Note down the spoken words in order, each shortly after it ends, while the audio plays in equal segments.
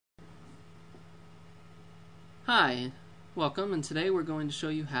Hi, welcome, and today we're going to show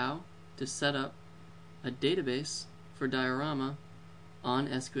you how to set up a database for diorama on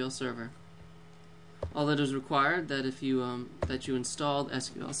SQL Server. All that is required that you installed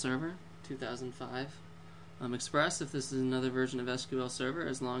SQL Server 2005 Express. If this is another version of SQL Server,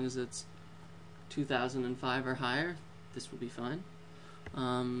 as long as it's 2005 or higher, this will be fine.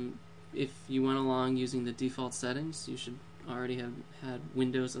 If you went along using the default settings, you should already have had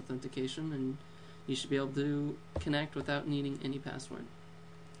Windows authentication, and you should be able to connect without needing any password.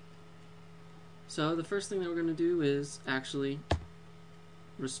 So the first thing that we're going to do is actually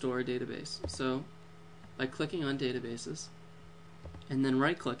restore a database. So by clicking on databases and then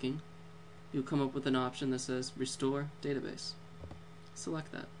right-clicking, you'll come up with an option that says restore database.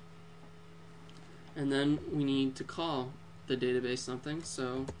 Select that. And then we need to call the database something.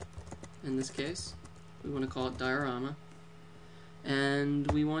 So in this case, we want to call it diorama, and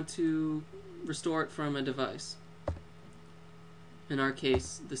we want to restore it from a device. In our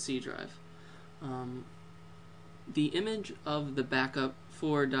case, the C drive. The image of the backup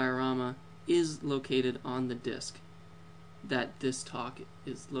for diorama is located on the disk that this talk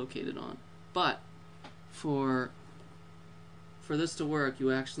is located on. But for this to work,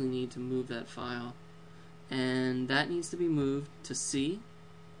 you actually need to move that file, and that needs to be moved to C,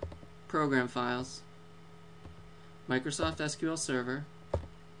 Program Files, Microsoft SQL Server,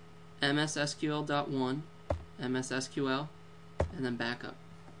 MSSQL.1, MSSQL, and then backup.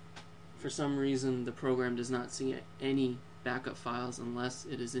 For some reason, the program does not see any backup files unless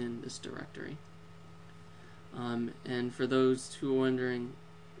it is in this directory. And for those who are wondering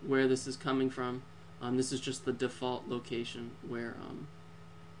where this is coming from, this is just the default location where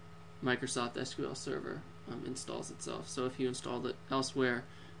Microsoft SQL Server installs itself. So if you installed it elsewhere,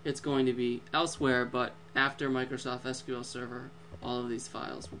 it's going to be elsewhere, but after Microsoft SQL Server, all of these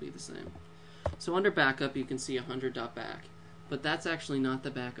files will be the same. So under backup, you can see 100.back, but that's actually not the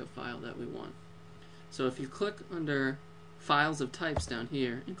backup file that we want. So if you click under Files of Types down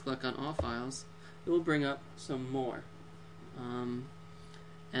here and click on All Files, it will bring up some more.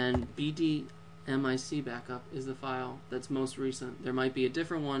 And BDMIC backup is the file that's most recent. There might be a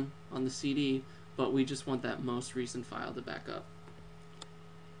different one on the CD, but we just want that most recent file to back up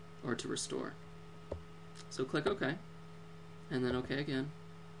or to restore. So click OK, and then OK again,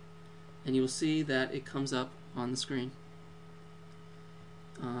 and you will see that it comes up on the screen.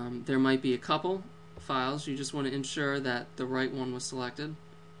 There might be a couple files. You just want to ensure that the right one was selected.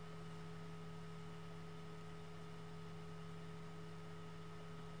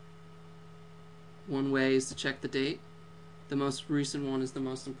 One way is to check the date. The most recent one is the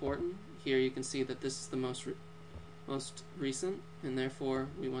most important. Here you can see that this is the most recent, and therefore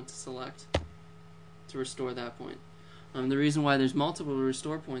we want to select to restore that point. The reason why there's multiple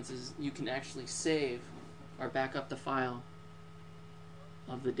restore points is you can actually save or back up the file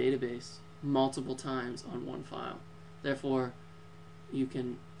of the database multiple times on one file. Therefore, you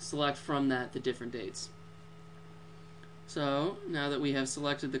can select from that the different dates. So now that we have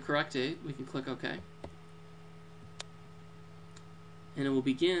selected the correct date, we can click OK, and it will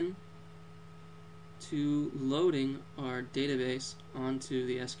begin to loading our database onto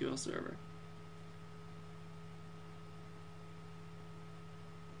the SQL Server.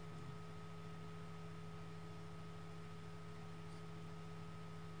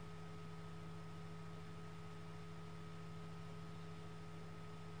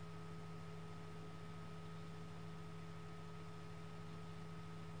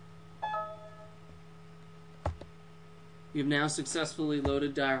 You've now successfully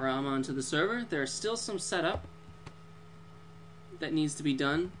loaded diorama onto the server. There is still some setup that needs to be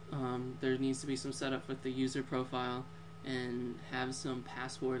done. There needs to be some setup with the user profile and have some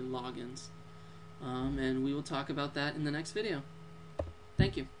password logins. And we will talk about that in the next video.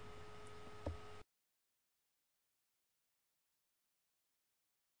 Thank you.